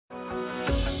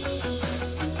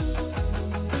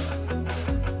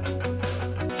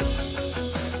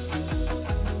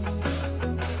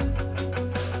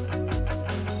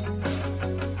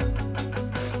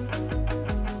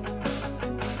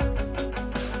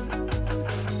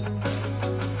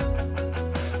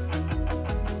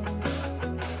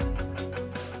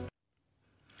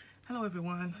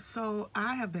everyone. So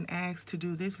I have been asked to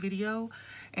do this video,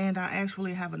 and I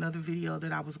actually have another video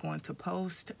that I was going to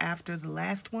post after the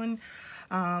last one.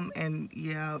 And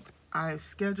yeah, I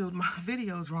scheduled my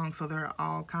videos wrong, so they're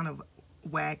all kind of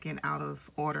whack and out of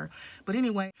order. But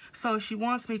anyway, so she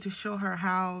wants me to show her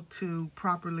how to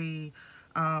properly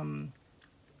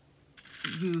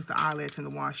use the eyelets and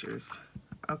the washers.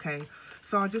 Okay,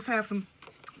 so I just have some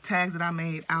tags that I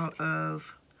made out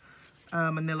of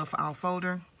manila file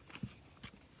folder.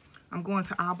 I'm going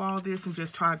to eyeball this and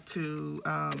just try to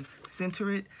center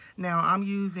it. Now I'm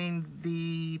using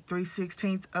the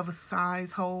 3/16 of a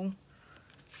size hole.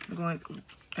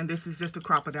 And this is just a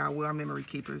crocodile. We are memory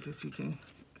keepers, as you can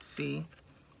see.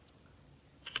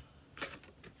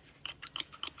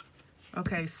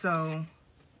 Okay, so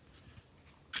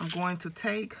I'm going to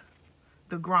take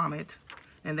the grommet,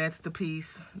 and that's the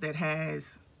piece that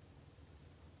has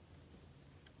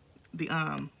the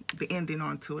ending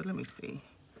onto it. Let me see.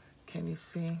 Can you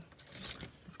see?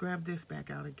 Let's grab this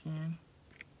back out again.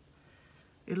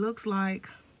 It looks like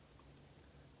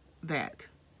that.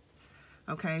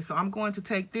 Okay, so I'm going to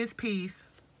take this piece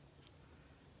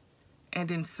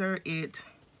and insert it.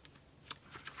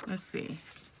 Let's see.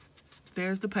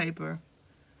 There's the paper.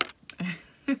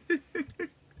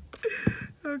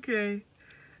 Okay.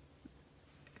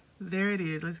 There it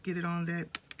is. Let's get it on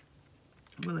that.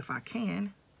 Well, if I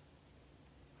can.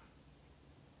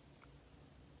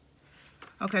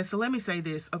 Okay, so let me say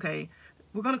this. Okay,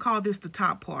 we're going to call this the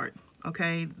top part.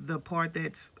 Okay, the part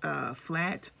that's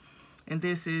flat. And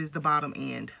this is the bottom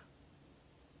end.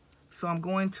 So I'm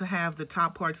going to have the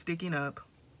top part sticking up.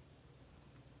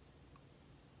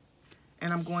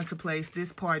 And I'm going to place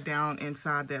this part down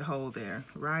inside that hole there,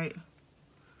 right?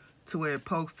 To where it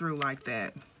pokes through like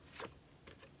that.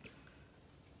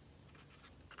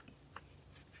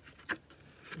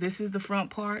 This is the front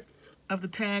part of the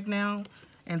tag now.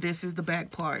 And this is the back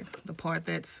part, the part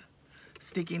that's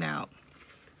sticking out.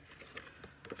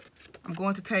 I'm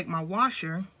going to take my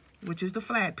washer, which is the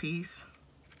flat piece,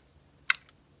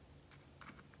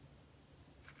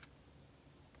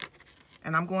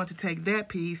 and I'm going to take that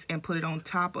piece and put it on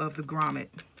top of the grommet.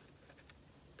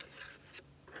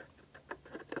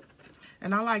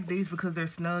 And I like these because they're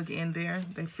snug in there.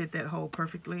 They fit that hole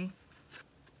perfectly.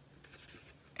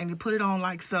 And you put it on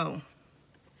like so.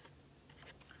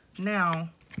 Now,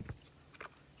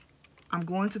 I'm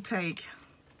going to take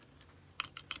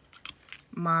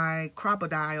my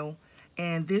crocodile,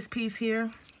 and this piece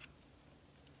here,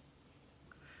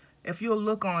 if you'll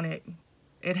look on it,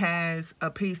 it has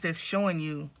a piece that's showing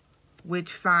you which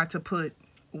side to put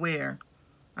where.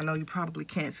 I know you probably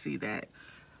can't see that,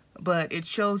 but it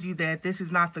shows you that this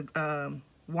is not the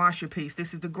washer piece.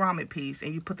 This is the grommet piece,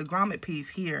 and you put the grommet piece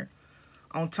here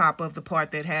on top of the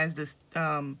part that has this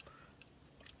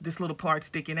this little part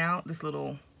sticking out, this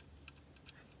little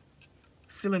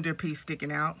cylinder piece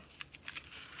sticking out.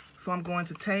 So I'm going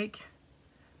to take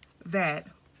that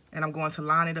and I'm going to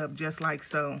line it up just like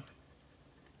so.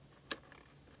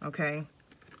 Okay,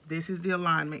 this is the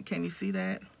alignment. Can you see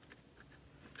that?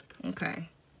 Okay,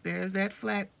 there's that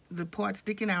flat, the part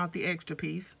sticking out, the extra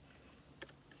piece.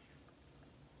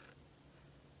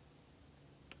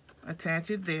 Attach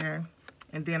it there,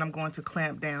 and then I'm going to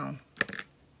clamp down.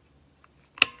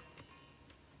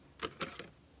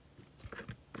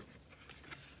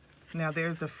 Now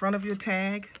there's the front of your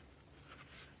tag,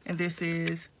 and this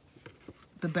is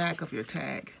the back of your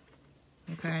tag.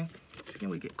 Okay, so can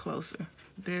we get closer?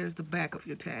 There's the back of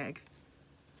your tag.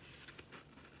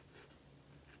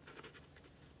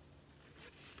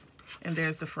 And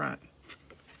there's the front.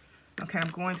 Okay,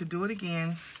 I'm going to do it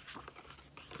again.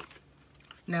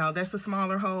 Now that's a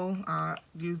smaller hole. I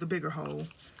use the bigger hole,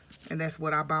 and that's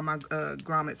what I buy my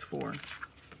grommets for.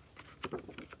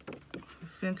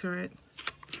 Center it.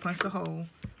 Punch the hole,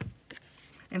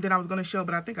 and then I was going to show,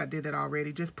 but I think I did that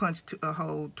already. Just punch a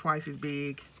hole twice as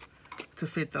big to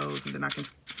fit those, and then I can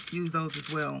use those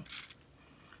as well.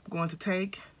 I'm going to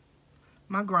take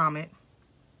my grommet.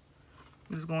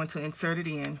 I'm just going to insert it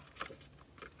in.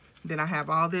 Then I have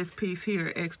all this piece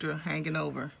here extra hanging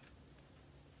over.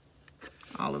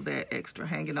 All of that extra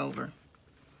hanging over.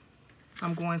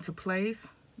 I'm going to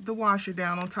place the washer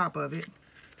down on top of it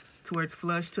to where it's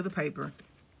flush to the paper.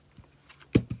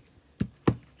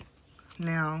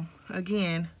 Now,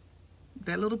 again,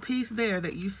 that little piece there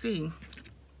that you see,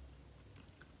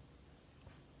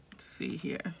 let's see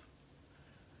here,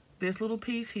 this little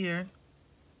piece here,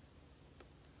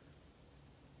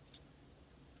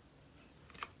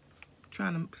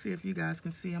 trying to see if you guys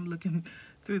can see, I'm looking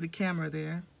through the camera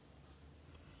there.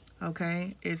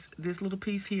 Okay, it's this little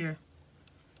piece here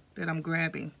that I'm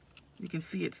grabbing. You can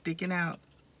see it sticking out.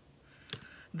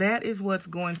 That is what's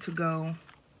going to go.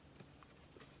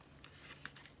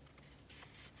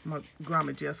 My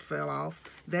grommet just fell off.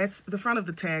 That's the front of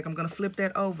the tag. I'm going to flip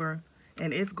that over,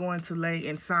 and it's going to lay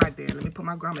inside there. Let me put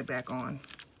my grommet back on.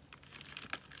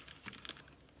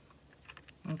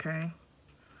 Okay.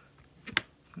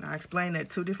 Now I explained that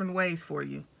 2 different ways for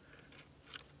you.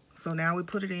 So now we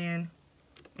put it in,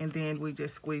 and then we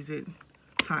just squeeze it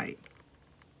tight.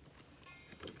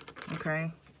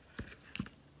 Okay.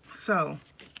 So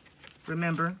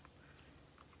remember,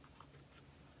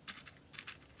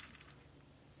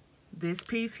 this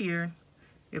piece here,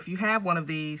 if you have one of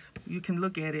these, you can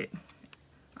look at it.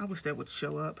 I wish that would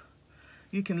show up.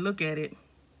 You can look at it,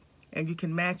 and you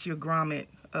can match your grommet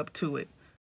up to it.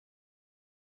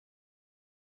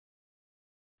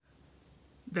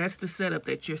 That's the setup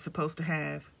that you're supposed to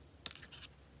have.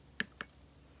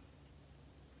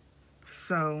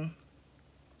 So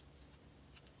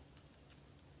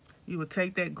you would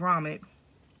take that grommet,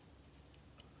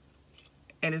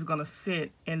 and it's going to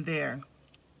sit in there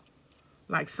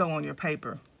like so on your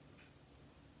paper.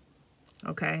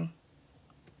 Okay?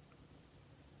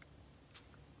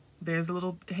 There's a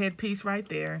little headpiece right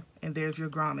there, and there's your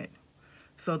grommet.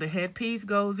 So the headpiece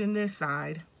goes in this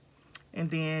side, and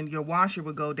then your washer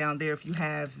will go down there if you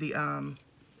have the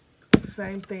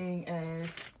same thing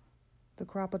as the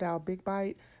Crocodile Big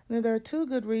Bite. Now, there are 2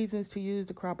 good reasons to use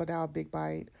the Crocodile Big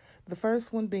Bite. The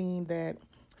first one being that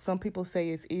some people say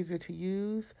it's easier to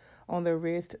use on their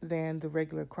wrist than the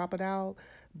regular Crocodile,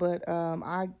 but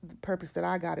the purpose that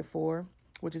I got it for,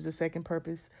 which is the second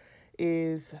purpose,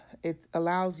 is it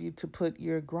allows you to put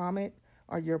your grommet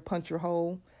or your puncher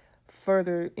hole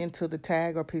further into the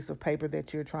tag or piece of paper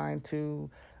that you're trying to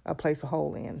place a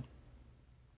hole in.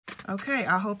 Okay,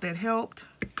 I hope that helped.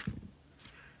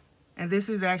 And this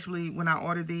is actually when I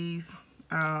ordered these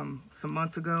some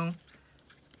months ago.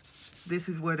 This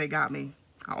is where they got me.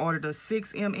 I ordered a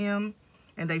 6mm,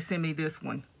 and they sent me this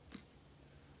one.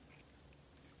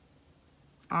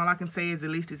 All I can say is at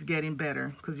least it's getting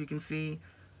better, because you can see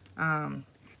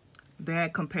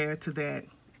that compared to that.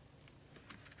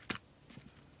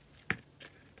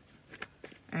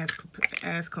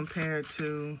 As compared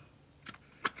to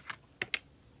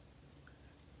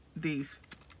these,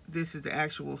 this is the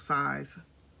actual size.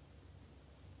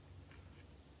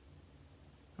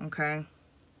 Okay?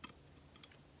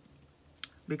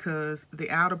 Because the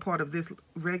outer part of this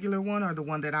regular one, or the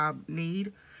one that I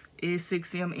need, is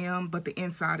 6mm, but the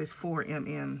inside is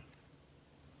 4mm.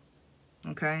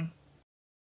 Okay?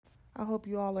 I hope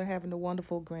you all are having a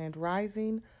wonderful grand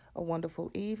rising, a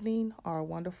wonderful evening, or a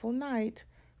wonderful night,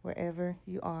 wherever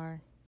you are.